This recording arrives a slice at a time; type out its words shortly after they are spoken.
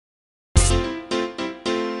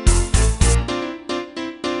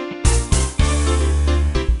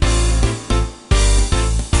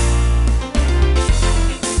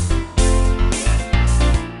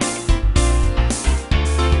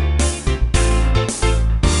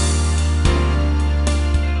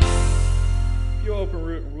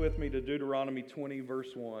to Deuteronomy 20, verse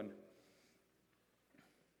 1.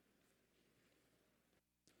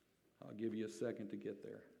 I'll give you a second to get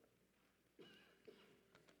there.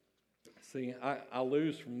 See, I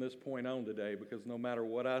lose from this point on today because no matter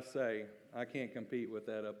what I say, I can't compete with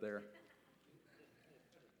that up there.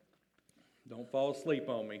 Don't fall asleep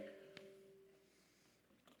on me.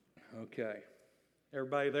 Okay.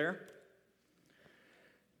 Everybody there?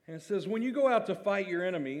 And it says, when you go out to fight your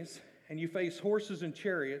enemies and you face horses and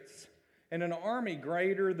chariots and an army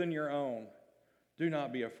greater than your own, do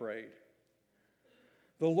not be afraid.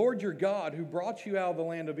 The Lord your God who brought you out of the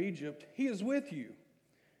land of Egypt, He is with you.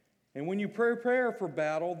 And when you prepare for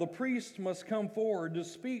battle, the priest must come forward to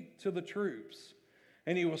speak to the troops.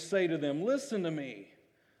 And he will say to them, listen to me,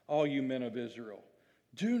 all you men of Israel.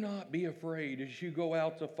 Do not be afraid as you go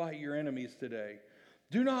out to fight your enemies today.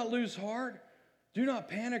 Do not lose heart. Do not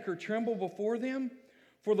panic or tremble before them.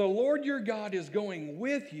 For the Lord your God is going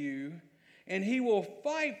with you, and He will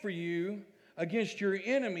fight for you against your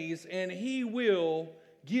enemies, and He will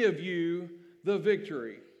give you the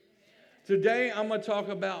victory. Today, I'm going to talk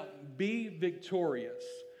about be victorious.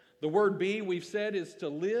 The word be, we've said, is to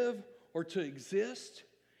live or to exist.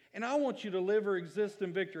 And I want you to live or exist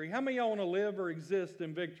in victory. How many of y'all want to live or exist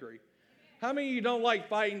in victory? How many of you don't like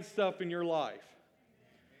fighting stuff in your life?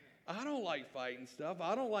 I don't like fighting stuff.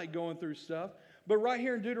 I don't like going through stuff. But right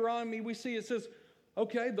here in Deuteronomy, we see it says,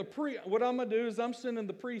 okay, what I'm going to do is I'm sending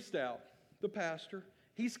the priest out, the pastor.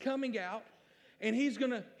 He's coming out. And he's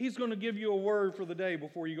gonna give you a word for the day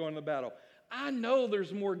before you go into the battle. I know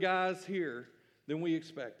there's more guys here than we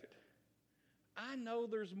expected. I know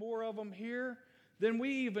there's more of them here than we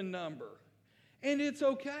even number. And it's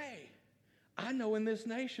okay. I know in this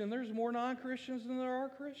nation there's more non-Christians than there are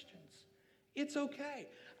Christians. It's okay.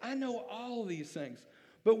 I know all of these things.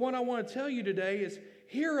 But what I want to tell you today is,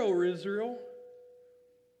 hear, O Israel,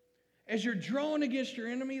 as you're drawing against your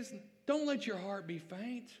enemies, don't let your heart be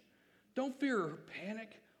faint. Don't fear or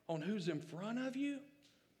panic on who's in front of you.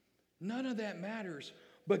 None of that matters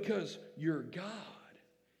because your God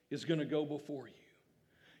is going to go before you.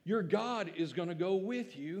 Your God is going to go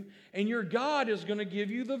with you, and your God is going to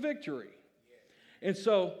give you the victory. And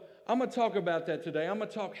so I'm going to talk about that today. I'm going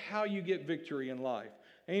to talk how you get victory in life.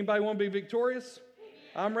 Anybody want to be victorious?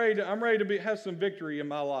 I'm ready to have some victory in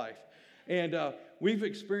my life. And we've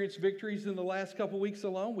experienced victories in the last couple weeks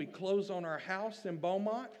alone. We closed on our house in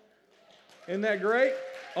Beaumont. Isn't that great?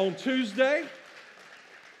 On Tuesday.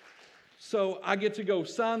 So I get to go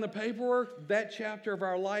sign the paperwork. That chapter of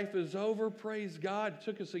our life is over. Praise God. It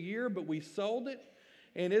took us a year, but we sold it,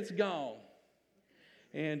 and it's gone.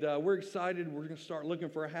 And we're excited. We're going to start looking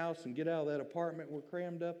for a house and get out of that apartment we're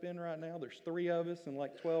crammed up in right now. There's 3 of us and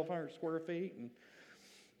like 1,200 square feet. And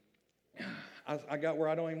I got where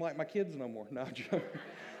I don't even like my kids no more. No, I'm joking.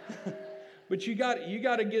 But you got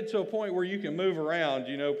to get to a point where you can move around,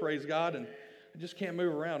 praise God. And I just can't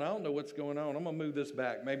move around. I don't know what's going on. I'm going to move this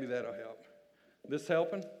back. Maybe that'll help. This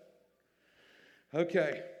helping?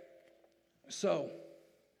 Okay. So,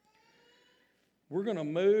 we're going to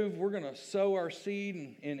move. We're going to sow our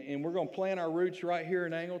seed, and we're going to plant our roots right here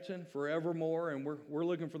in Angleton forevermore. And we're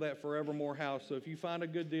looking for that forevermore house. So if you find a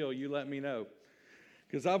good deal, you let me know.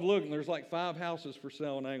 Because I've looked, and there's like 5 houses for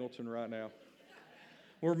sale in Angleton right now.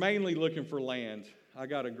 We're mainly looking for land. I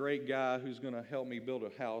got a great guy who's going to help me build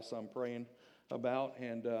a house I'm praying about.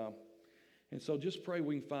 And so just pray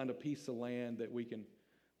we can find a piece of land that we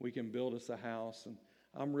can build us a house. And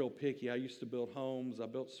I'm real picky. I used to build homes. I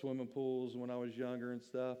built swimming pools when I was younger and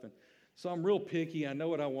stuff. And so I'm real picky. I know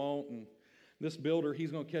what I want. And this builder,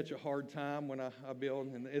 he's going to catch a hard time when I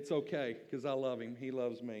build. And it's okay because I love him. He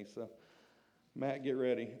loves me. So, Matt, get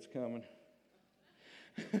ready. It's coming.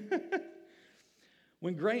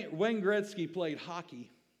 When Wayne Gretzky played hockey,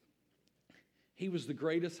 he was the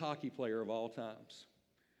greatest hockey player of all times.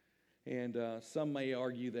 And some may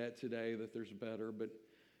argue that today, that there's better. But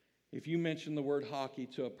if you mention the word hockey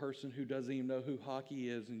to a person who doesn't even know who hockey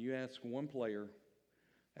is, and you ask one player,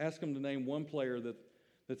 ask them to name one player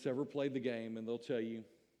that's ever played the game, and they'll tell you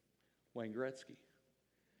Wayne Gretzky.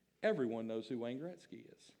 Everyone knows who Wayne Gretzky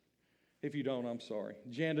is. If you don't, I'm sorry.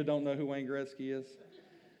 Janda don't know who Wayne Gretzky is?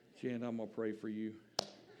 Janda, I'm going to pray for you.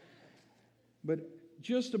 But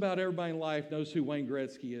just about everybody in life knows who Wayne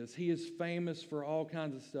Gretzky is. He is famous for all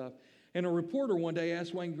kinds of stuff. And a reporter one day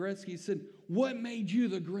asked Wayne Gretzky, he said, what made you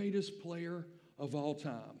the greatest player of all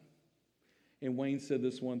time? And Wayne said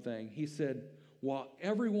this one thing. He said, while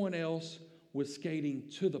everyone else was skating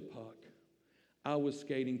to the puck, I was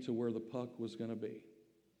skating to where the puck was going to be.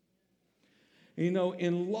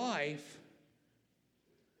 In life,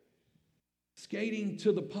 skating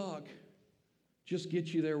to the puck just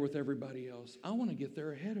get you there with everybody else. I want to get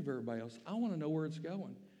there ahead of everybody else. I want to know where it's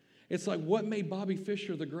going. It's like what made Bobby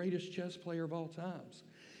Fischer the greatest chess player of all times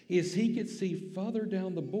is he could see further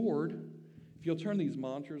down the board. If you'll turn these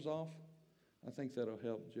monitors off, I think that'll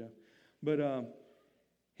help, Jeff. But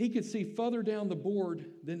he could see further down the board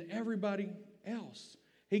than everybody else.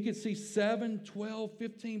 He could see 7, 12,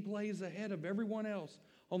 15 plays ahead of everyone else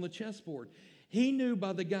on the chessboard. He knew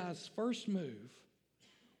by the guy's first move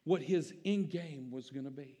what his end game was going to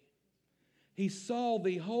be. He saw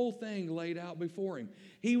the whole thing laid out before him.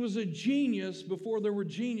 He was a genius before there were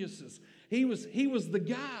geniuses. He was the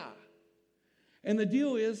guy. And the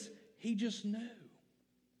deal is, he just knew.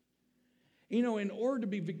 You know, in order to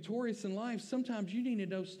be victorious in life, sometimes you need to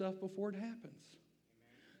know stuff before it happens.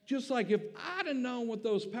 Just like if I'd have known what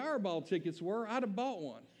those Powerball tickets were, I'd have bought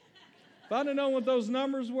one. If I'd have known what those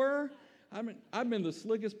numbers were, I've been the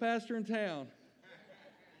slickest pastor in town.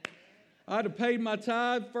 I'd have paid my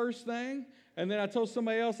tithe first thing, and then I told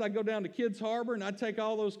somebody else I'd go down to Kids Harbor and I'd take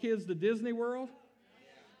all those kids to Disney World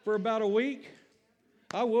for about a week.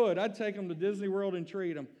 I would. I'd take them to Disney World and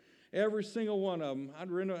treat them. Every single one of them.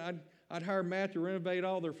 I'd hire Matt to renovate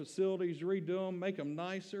all their facilities, redo them, make them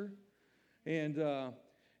nicer. And,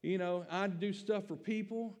 I'd do stuff for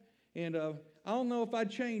people. And I don't know if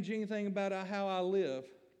I'd change anything about how I live.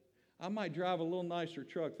 I might drive a little nicer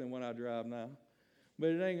truck than what I drive now. But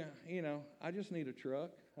it ain't, I just need a truck.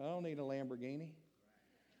 I don't need a Lamborghini.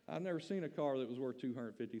 I've never seen a car that was worth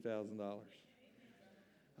 $250,000.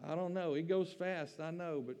 I don't know. It goes fast, I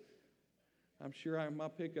know, but I'm sure my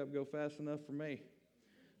pickup go fast enough for me.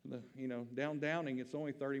 Down Downing, it's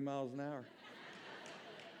only 30 miles an hour.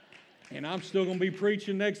 And I'm still going to be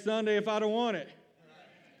preaching next Sunday if I don't want it.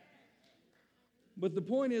 But the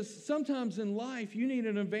point is, sometimes in life, you need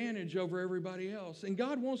an advantage over everybody else. And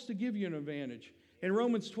God wants to give you an advantage. In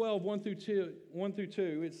Romans 12, 1 through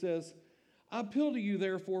 2, it says, I appeal to you,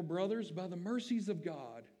 therefore, brothers, by the mercies of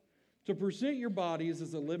God, to present your bodies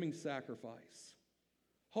as a living sacrifice,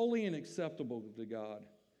 holy and acceptable to God,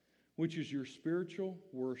 which is your spiritual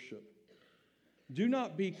worship. Do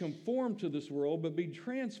not be conformed to this world, but be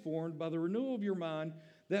transformed by the renewal of your mind,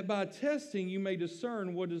 that by testing you may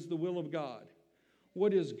discern what is the will of God,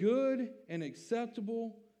 what is good and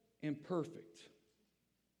acceptable and perfect.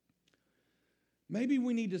 Maybe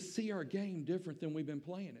we need to see our game different than we've been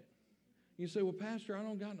playing it. You say, well, Pastor, I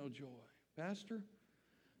don't got no joy. Pastor,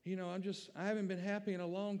 I haven't been happy in a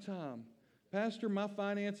long time. Pastor, my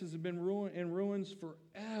finances have been in ruins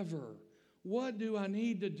forever. What do I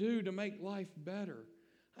need to do to make life better?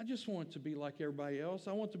 I just want it to be like everybody else.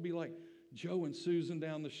 I want it to be like Joe and Susan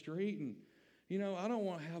down the street. And, I don't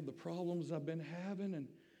want to have the problems I've been having. And,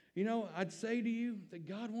 I'd say to you that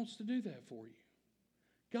God wants to do that for you.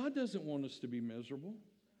 God doesn't want us to be miserable.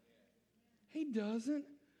 He doesn't.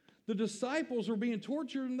 The disciples were being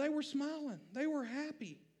tortured and they were smiling. They were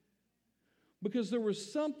happy because there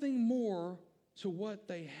was something more to what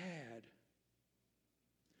they had.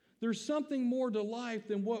 There's something more to life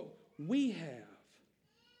than what we have.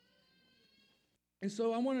 And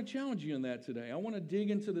so I want to challenge you in that today. I want to dig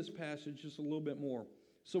into this passage just a little bit more.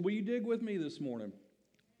 So will you dig with me this morning?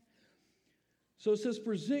 So it says,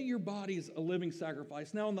 present your bodies a living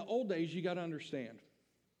sacrifice. Now, in the old days, you got to understand.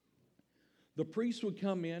 The priest would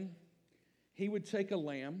come in. He would take a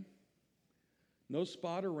lamb, no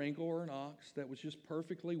spot or wrinkle or an ox that was just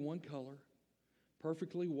perfectly one color,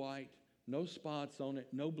 perfectly white, no spots on it,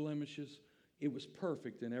 no blemishes. It was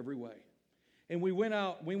perfect in every way. And we went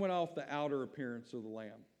off the outer appearance of the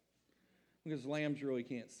lamb because lambs really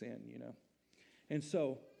can't sin, And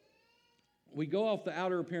so we go off the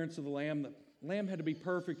outer appearance of the lamb. The lamb had to be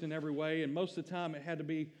perfect in every way, and most of the time it had to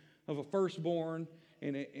be of a firstborn,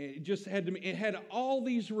 and it had all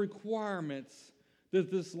these requirements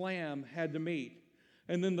that this lamb had to meet.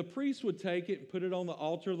 And then the priest would take it and put it on the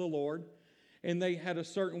altar of the Lord, and they had a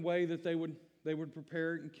certain way that they would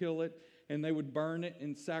prepare it and kill it, and they would burn it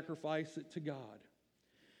and sacrifice it to God.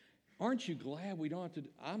 Aren't you glad we don't have to?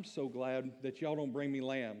 I'm so glad that y'all don't bring me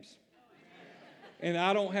lambs. And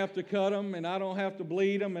I don't have to cut them, and I don't have to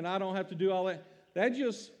bleed them, and I don't have to do all that. That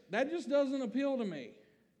just doesn't appeal to me.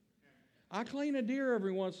 I clean a deer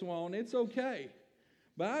every once in a while, and it's okay.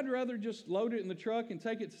 But I'd rather just load it in the truck and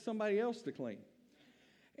take it to somebody else to clean.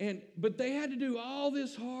 But they had to do all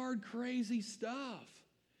this hard, crazy stuff.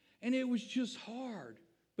 And it was just hard.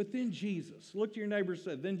 But then Jesus, look to your neighbor and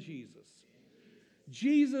say, then Jesus.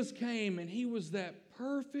 Jesus came, and he was that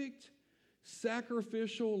perfect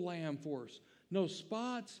sacrificial lamb for us. No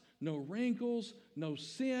spots, no wrinkles, no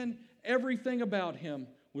sin. Everything about him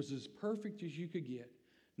was as perfect as you could get.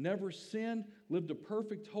 never sinned, lived a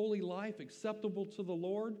perfect, holy life acceptable to the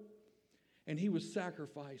Lord, and he was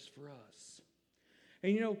sacrificed for us.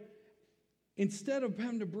 And you know, instead of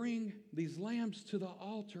having to bring these lambs to the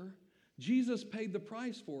altar, Jesus paid the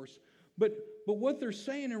price for us. But what they're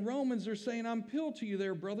saying in Romans, they're saying, I appeal to you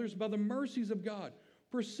there, brothers, by the mercies of God.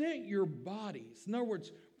 Present your bodies. In other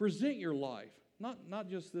words, present your life. Not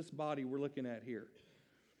just this body we're looking at here.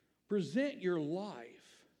 Present your life.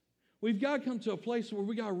 We've got to come to a place where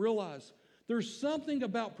we got to realize there's something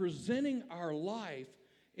about presenting our life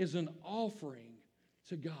as an offering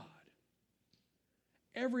to God.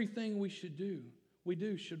 Everything we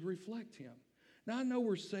do should reflect Him. Now, I know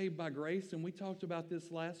we're saved by grace, and we talked about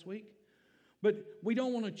this last week, but we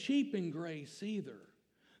don't want to cheapen grace either.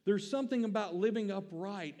 There's something about living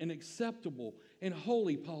upright and acceptable and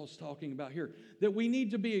holy, Paul's talking about here, that we need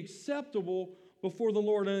to be acceptable before the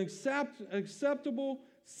Lord, an acceptable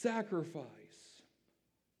sacrifice.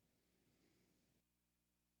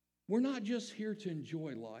 We're not just here to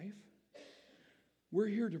enjoy life. We're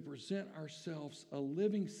here to present ourselves a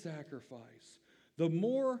living sacrifice. The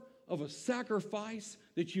more of a sacrifice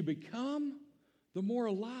that you become, the more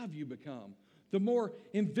alive you become, the more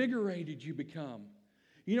invigorated you become.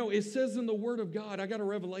 You know, it says in the Word of God, I got a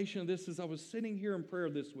revelation of this as I was sitting here in prayer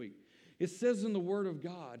this week. It says in the Word of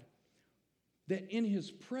God that in His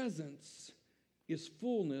presence is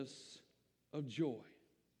fullness of joy.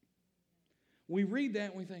 We read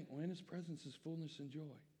that and we think, well, in His presence is fullness and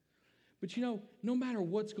joy. But you know, no matter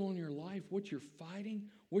what's going on in your life, what you're fighting,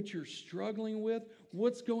 what you're struggling with,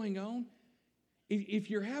 what's going on, if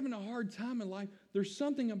you're having a hard time in life, there's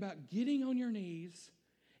something about getting on your knees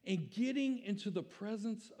and getting into the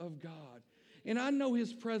presence of God. And I know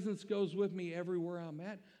His presence goes with me everywhere I'm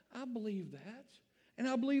at. I believe that. And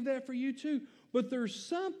I believe that for you too. But there's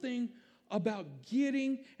something about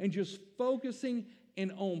getting and just focusing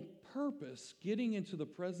and on purpose, getting into the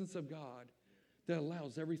presence of God that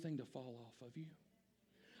allows everything to fall off of you.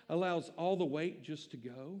 Allows all the weight just to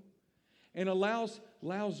go. And allows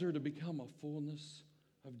there to become a fullness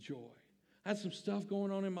of joy. I had some stuff going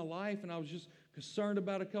on in my life, and I was just concerned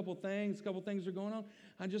about a couple things. A couple things are going on.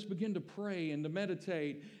 I just began to pray and to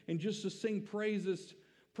meditate and just to sing praises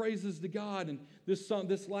to God. And this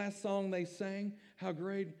last song they sang, how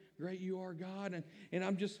great you are, God. And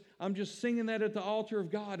I'm just singing that at the altar of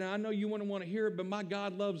God. And I know you wouldn't want to hear it, but my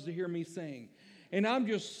God loves to hear me sing. And I'm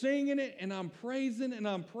just singing it, and I'm praising, and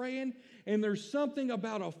I'm praying. And there's something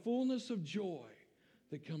about a fullness of joy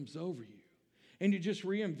that comes over you. And it just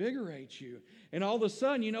reinvigorates you. And all of a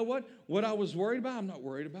sudden, you know what? What I was worried about, I'm not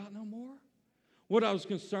worried about no more. What I was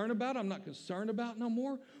concerned about, I'm not concerned about no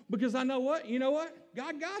more. Because I know what? You know what?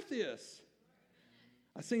 God got this.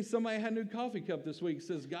 I seen somebody had a new coffee cup this week. It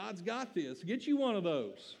says, God's got this. Get you one of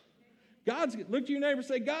those. Look to your neighbor and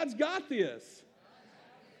say, God's got this.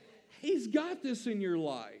 He's got this in your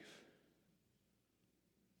life.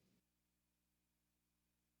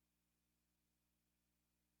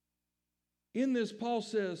 In this, Paul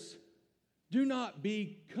says, do not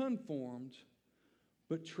be conformed,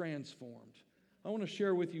 but transformed. I want to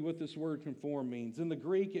share with you what this word conform means. In the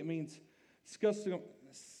Greek, it means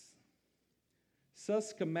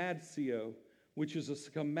suschematio, which is a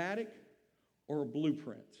schematic or a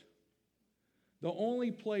blueprint. The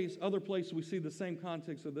only other place we see the same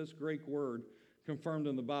context of this Greek word confirmed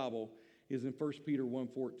in the Bible is in 1 Peter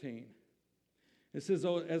 1:14. It says,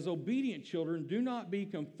 as obedient children, do not be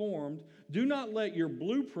conformed. Do not let your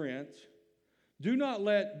blueprint, do not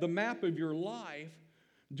let the map of your life,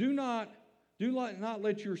 do not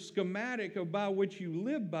let your schematic by which you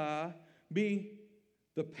live by be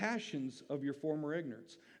the passions of your former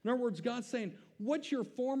ignorance. In other words, God's saying, what your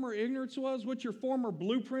former ignorance was, what your former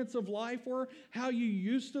blueprints of life were, how you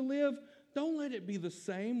used to live, don't let it be the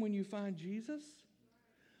same when you find Jesus.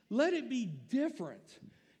 Let it be different.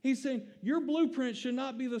 He's saying, your blueprint should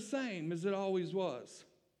not be the same as it always was.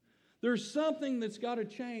 There's something that's got to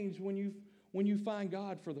change when you find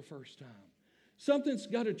God for the first time. Something's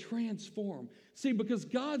got to transform. See, because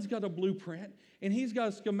God's got a blueprint, and He's got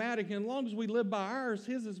a schematic, and as long as we live by ours,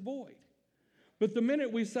 His is void. But the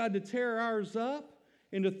minute we decide to tear ours up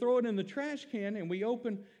and to throw it in the trash can, and we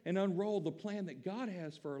open and unroll the plan that God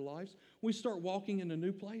has for our lives, we start walking into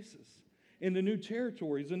new places, into new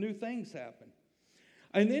territories, and new things happen.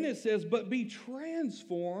 And then it says, but be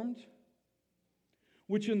transformed,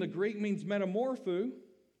 which in the Greek means metamorpho,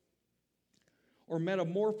 or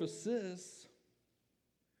metamorphosis.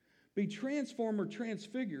 Be transformed or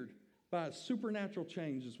transfigured by a supernatural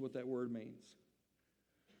change is what that word means.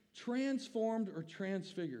 Transformed or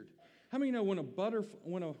transfigured. How many know when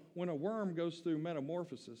a worm goes through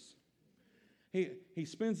metamorphosis, He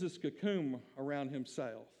spins this cocoon around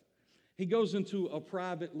himself. He goes into a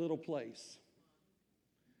private little place.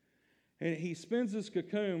 And he spins this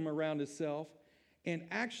cocoon around himself, and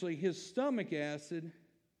actually his stomach acid,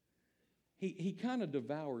 he kind of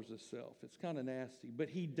devours himself. It's kind of nasty, but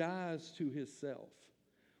he dies to himself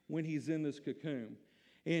when he's in this cocoon.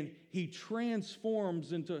 And he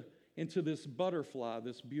transforms into this butterfly,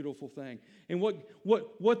 this beautiful thing. And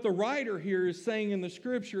what the writer here is saying in the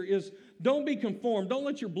scripture is, don't be conformed. Don't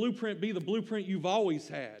let your blueprint be the blueprint you've always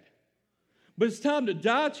had. But it's time to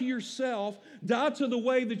die to yourself, die to the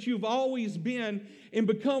way that you've always been, and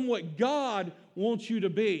become what God wants you to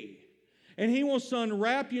be. And He wants to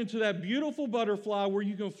unwrap you into that beautiful butterfly where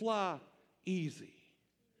you can fly easy,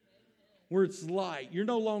 where it's light. You're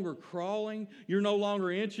no longer crawling. You're no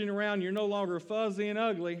longer inching around. You're no longer fuzzy and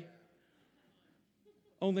ugly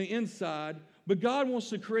on the inside. But God wants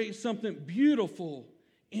to create something beautiful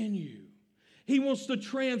in you. He wants to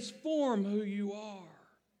transform who you are.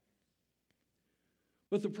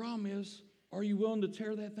 But the problem is, are you willing to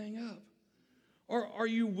tear that thing up? Or are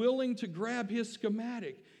you willing to grab His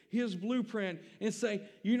schematic, His blueprint, and say,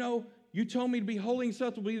 you told me to be holy and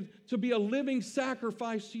acceptable, to be a living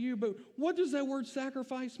sacrifice to you, but what does that word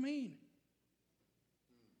sacrifice mean?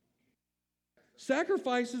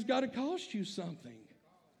 Sacrifice has got to cost you something.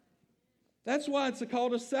 That's why it's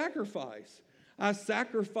called a sacrifice. I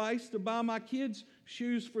sacrificed to buy my kids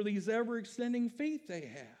shoes for these ever-extending feet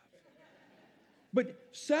they have. But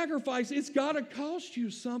sacrifice, it's got to cost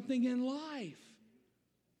you something in life.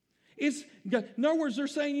 In other words, they're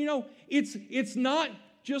saying, it's not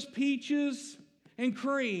just peaches and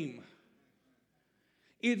cream.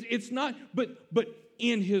 It's not, but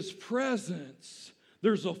in His presence,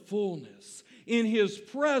 there's a fullness. In His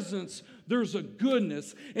presence, there's a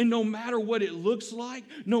goodness. And no matter what it looks like,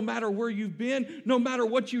 no matter where you've been, no matter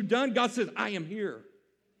what you've done, God says, I am here.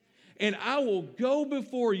 And I will go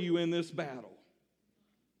before you in this battle.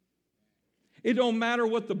 It don't matter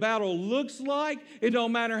what the battle looks like. It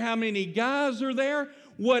don't matter how many guys are there.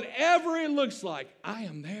 Whatever it looks like, I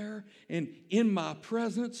am there, and in my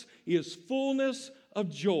presence is fullness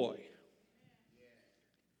of joy.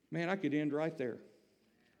 Man, I could end right there.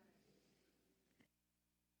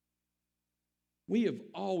 We have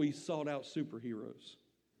always sought out superheroes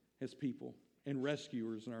as people and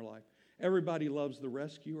rescuers in our life. Everybody loves the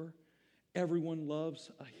rescuer. Everyone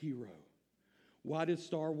loves a hero. Why did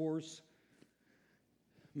Star Wars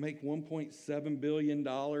make $1.7 billion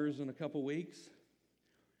in a couple weeks?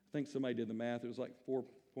 I think somebody did the math. It was like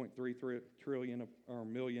 4.3 trillion or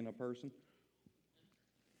million a person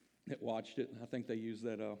that watched it. I think they used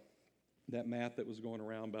that math that was going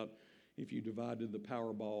around about if you divided the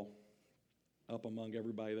Powerball up among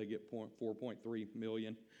everybody, they get 4.3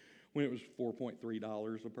 million, when it was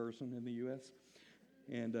 $4.3 a person in the U.S.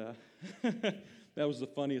 And that was the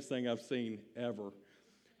funniest thing I've seen ever.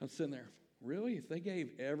 I'm sitting there, really? If they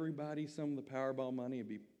gave everybody some of the Powerball money, it'd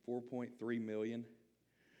be 4.3 million.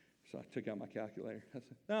 So I took out my calculator. I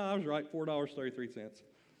said, no, I was right, $4.33.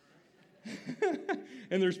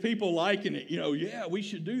 And there's people liking it. Yeah, we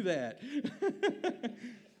should do that.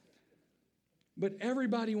 But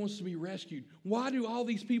everybody wants to be rescued. Why do all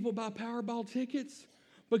these people buy Powerball tickets?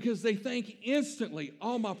 Because they think instantly,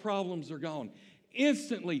 all my problems are gone.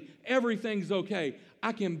 Instantly, everything's okay.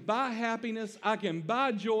 I can buy happiness. I can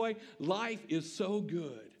buy joy. Life is so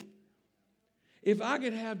good. If I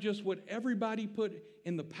could have just what everybody put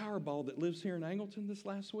in the Powerball that lives here in Angleton this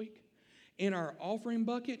last week, in our offering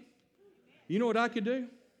bucket, you know what I could do?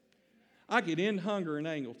 I could end hunger in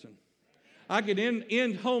Angleton. I could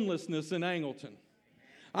end homelessness in Angleton.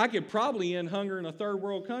 I could probably end hunger in a third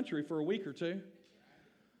world country for a week or two.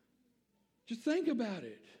 Just think about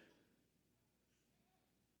it.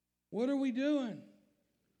 What are we doing?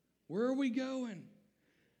 Where are we going?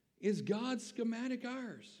 Is God's schematic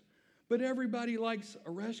ours? But everybody likes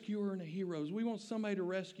a rescuer and a hero. We want somebody to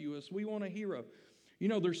rescue us. We want a hero.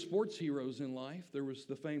 There's sports heroes in life. There was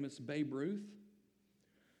the famous Babe Ruth.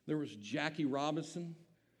 There was Jackie Robinson,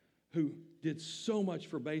 who did so much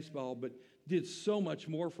for baseball, but did so much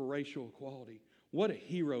more for racial equality. What a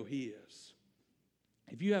hero he is.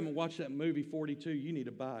 If you haven't watched that movie 42, you need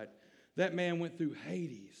to buy it. That man went through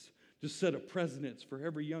Hades to set a precedence for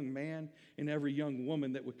every young man and every young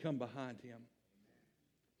woman that would come behind him.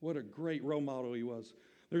 What a great role model he was.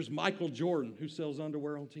 There's Michael Jordan, who sells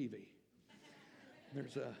underwear on TV.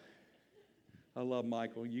 I love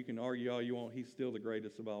Michael. You can argue all you want. He's still the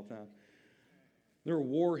greatest of all time. There were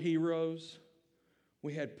war heroes.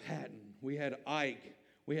 We had Patton. We had Ike.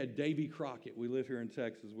 We had Davy Crockett. We live here in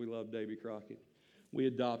Texas. We love Davy Crockett. We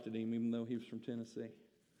adopted him even though he was from Tennessee.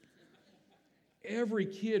 every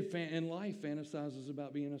kid in life fantasizes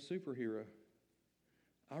about being a superhero.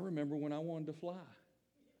 I remember when I wanted to fly.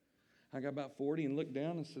 I got about 40 and looked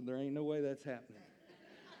down and said, there ain't no way that's happening.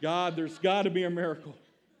 God, there's got to be a miracle.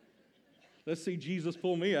 Let's see Jesus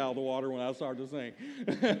pull me out of the water when I start to sing.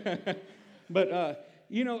 But,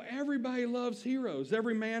 everybody loves heroes.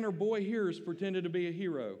 Every man or boy here has pretended to be a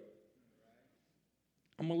hero.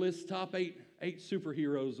 I'm going to list top eight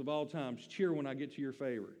superheroes of all times. Cheer when I get to your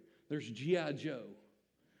favorite. There's G.I. Joe.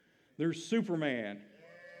 There's Superman.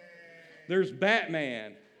 There's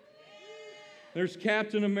Batman. There's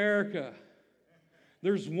Captain America.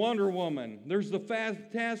 There's Wonder Woman. There's the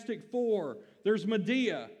Fantastic Four. There's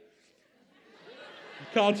Medea.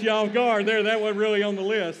 Caught you off guard there. That wasn't really on the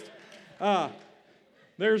list.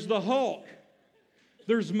 There's the Hulk.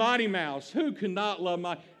 There's Mighty Mouse. Who cannot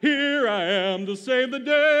love Here I am to save the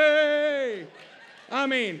day. I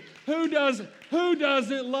mean, who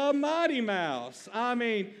doesn't love Mighty Mouse? I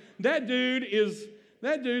mean, that dude's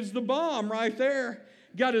the bomb right there.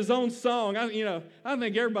 Got his own song. I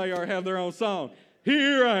think everybody ought to have their own song.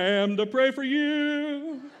 Here I am to pray for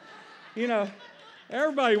you.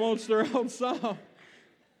 Everybody wants their own song.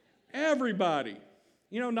 Everybody.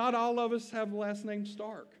 Not all of us have the last name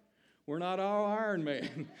Stark. We're not all Iron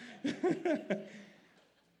Man.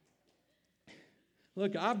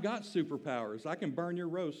 Look, I've got superpowers. I can burn your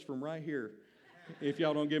roast from right here if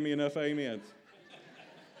y'all don't give me enough amens.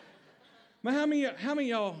 But how many of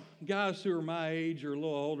y'all guys who are my age or a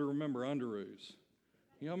little older remember underoos?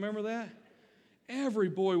 Y'all remember that? Every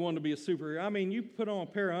boy wanted to be a superhero. I mean, you put on a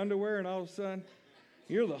pair of underwear and all of a sudden,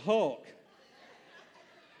 you're the Hulk.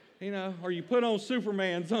 Or you put on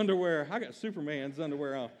Superman's underwear. I got Superman's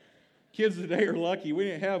underwear on. Kids today are lucky. We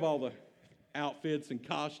didn't have all the outfits and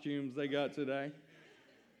costumes they got today.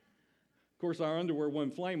 Of course, our underwear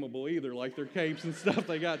wasn't flammable either, like their capes and stuff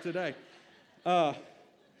they got today. But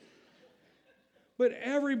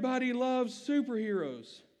everybody loves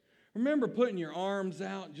superheroes. Remember putting your arms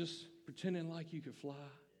out, just pretending like you could fly?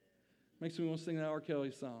 Makes me want to sing that R.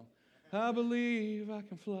 Kelly song. I believe I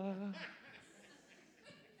can fly.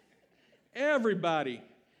 Everybody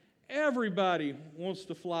wants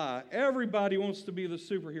to fly. Everybody wants to be the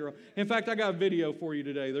superhero. In fact, I got a video for you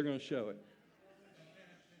today. They're going to show it.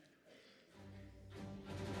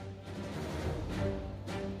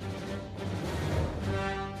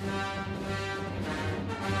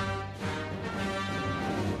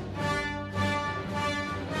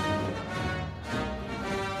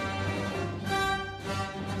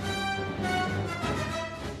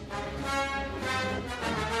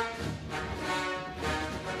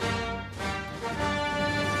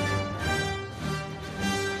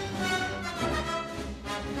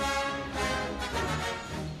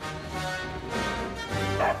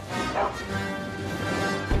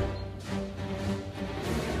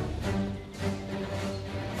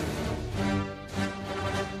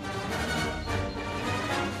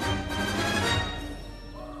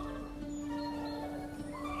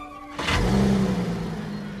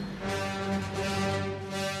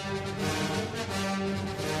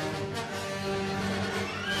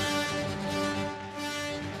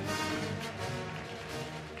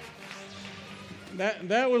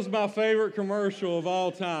 That was my favorite commercial of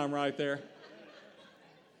all time right there.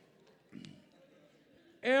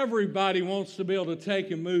 Everybody wants to be able to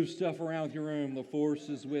take and move stuff around your room. The force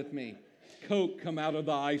is with me. Coke come out of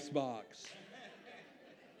the icebox.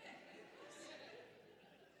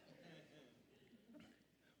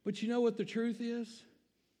 But you know what the truth is?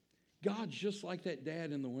 God's just like that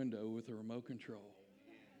dad in the window with the remote control.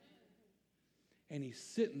 And he's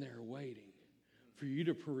sitting there waiting for you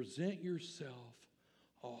to present yourself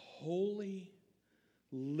a holy,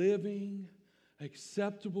 living,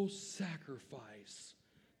 acceptable sacrifice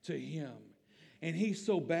to him. And he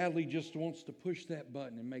so badly just wants to push that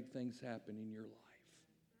button and make things happen in your life.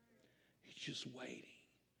 He's just waiting,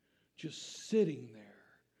 just sitting there,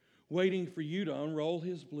 waiting for you to unroll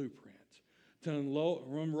his blueprint, to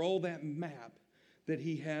unroll that map that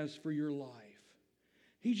he has for your life.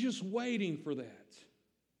 He's just waiting for that.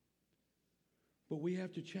 But we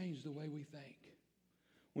have to change the way we think.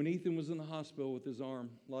 When Ethan was in the hospital with his arm,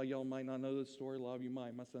 a lot of y'all might not know this story, a lot of you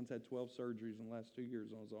might. My son's had 12 surgeries in the last 2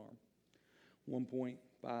 years on his arm.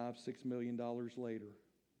 $1.56 million later,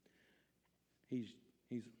 he's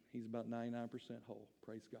about 99% whole.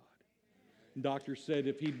 Praise God. Doctor said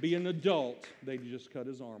if he'd be an adult, they'd just cut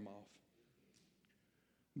his arm off.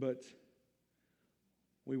 But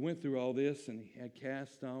we went through all this, and he had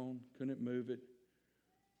cast on, couldn't move it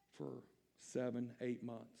for 7-8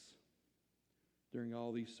 months during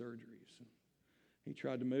all these surgeries. He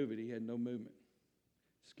tried to move it. He had no movement.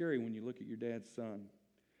 It's scary when you look at your dad's son.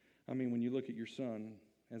 When you look at your son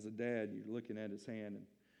as a dad, you're looking at his hand and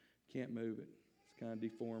can't move it. It's kind of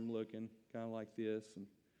deformed looking, kind of like this, and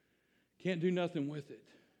can't do nothing with it.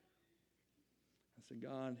 I said,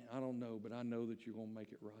 God, I don't know, but I know that you're going to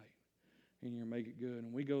make it right. And you're going to make it good.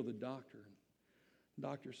 And we go to the doctor. The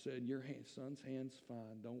doctor said, your son's hand's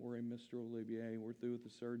fine. Don't worry, Mr. Olivier. We're through with the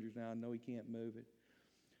surgery now. I know he can't move it.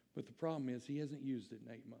 But the problem is he hasn't used it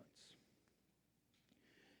in 8 months.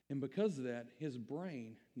 And because of that, his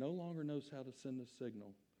brain no longer knows how to send a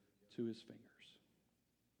signal to his fingers.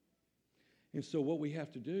 And so what we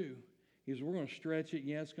have to do is we're going to stretch it.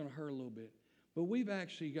 Yeah, it's going to hurt a little bit. But we've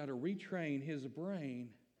actually got to retrain his brain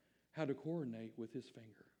how to coordinate with his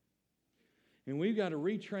finger. And we've got to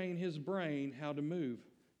retrain his brain how to move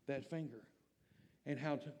that finger and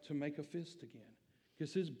how to make a fist again.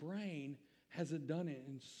 Because his brain hasn't done it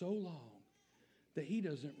in so long that he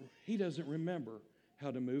doesn't remember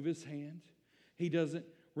how to move his hand. He doesn't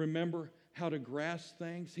remember how to grasp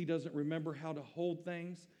things. He doesn't remember how to hold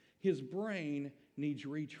things. His brain needs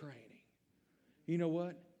retraining. You know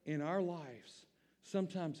what? In our lives,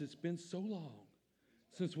 sometimes it's been so long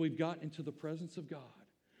since we've gotten into the presence of God.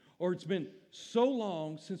 Or it's been so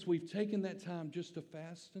long since we've taken that time just to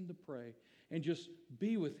fast and to pray and just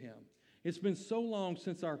be with Him. It's been so long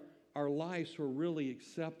since our lives were really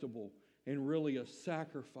acceptable and really a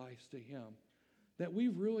sacrifice to Him that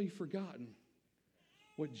we've really forgotten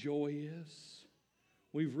what joy is.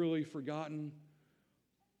 We've really forgotten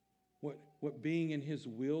what being in His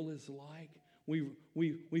will is like.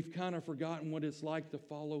 We've kind of forgotten what it's like to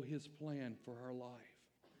follow His plan for our life.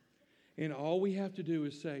 And all we have to do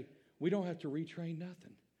is say, we don't have to retrain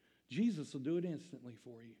nothing. Jesus will do it instantly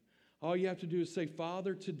for you. All you have to do is say,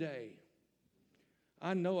 Father, today,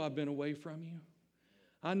 I know I've been away from you.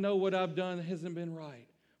 I know what I've done hasn't been right.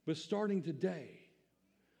 But starting today,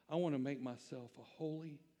 I want to make myself a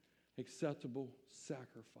holy, acceptable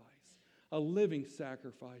sacrifice, a living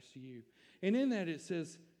sacrifice to you. And in that it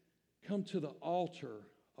says, come to the altar,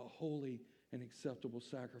 a holy and acceptable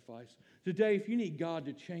sacrifice. Today, if you need God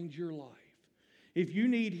to change your life, if you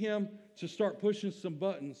need Him to start pushing some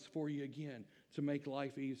buttons for you again to make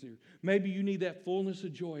life easier, maybe you need that fullness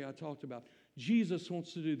of joy I talked about. Jesus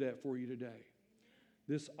wants to do that for you today.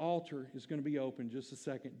 This altar is going to be open in just a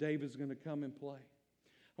second. David's going to come and play.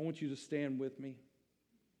 I want you to stand with me.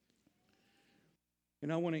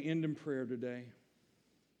 And I want to end in prayer today.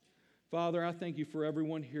 Father, I thank you for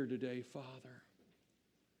everyone here today, Father.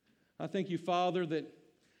 I thank you, Father, that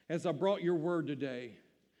as I brought your word today,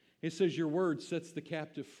 it says your word sets the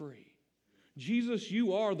captive free. Jesus,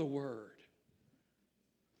 you are the word,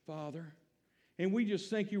 Father. And we just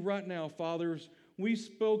thank you right now, Father, as we've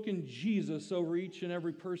spoken Jesus over each and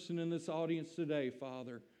every person in this audience today,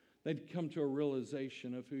 Father. They'd come to a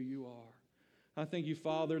realization of who you are. I thank you,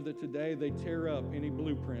 Father, that today they tear up any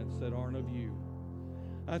blueprints that aren't of you.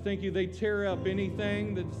 I thank you they tear up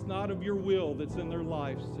anything that's not of your will that's in their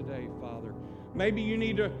lives today, Father. Maybe you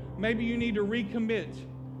need to recommit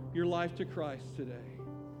your life to Christ today.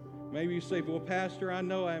 Maybe you say, well, Pastor, I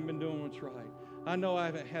know I haven't been doing what's right. I know I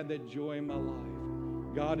haven't had that joy in my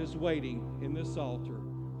life. God is waiting in this altar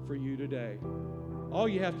for you today. All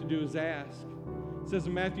you have to do is ask. It says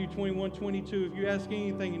in Matthew 21:22, if you ask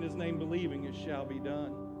anything in His name, believing, it shall be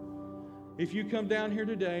done. If you come down here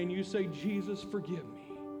today and you say, Jesus, forgive me.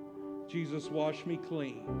 Jesus, wash me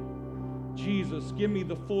clean. Jesus, give me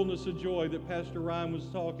the fullness of joy that Pastor Ryan was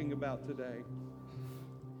talking about today.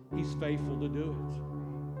 He's faithful to do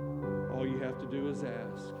it. All you have to do is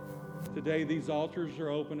ask. Today, these altars are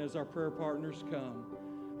open as our prayer partners come.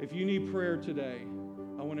 If you need prayer today,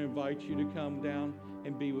 I want to invite you to come down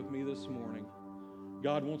and be with me this morning.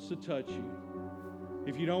 God wants to touch you.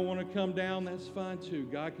 If you don't want to come down, that's fine too.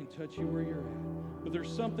 God can touch you where you're at. But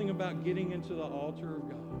there's something about getting into the altar of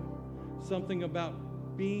God, something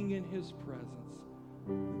about being in His presence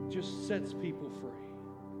that just sets people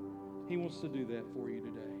free. He wants to do that for you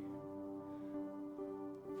today.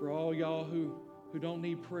 For all y'all who don't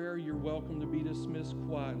need prayer, you're welcome to be dismissed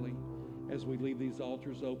quietly as we leave these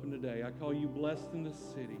altars open today. I call you blessed in this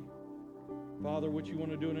city. Father, what you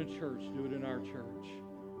want to do in a church, do it in our church.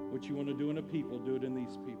 What you want to do in a people, do it in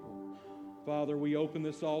these people. Father, we open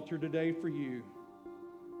this altar today for you.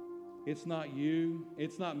 It's not you,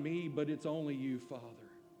 it's not me, but it's only you, Father.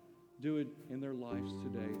 Do it in their lives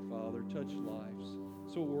today, Father. Touch lives.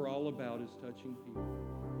 So what we're all about is touching people.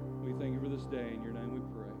 We thank you for this day. In your name we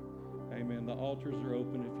pray. Amen. The altars are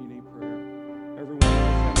open if you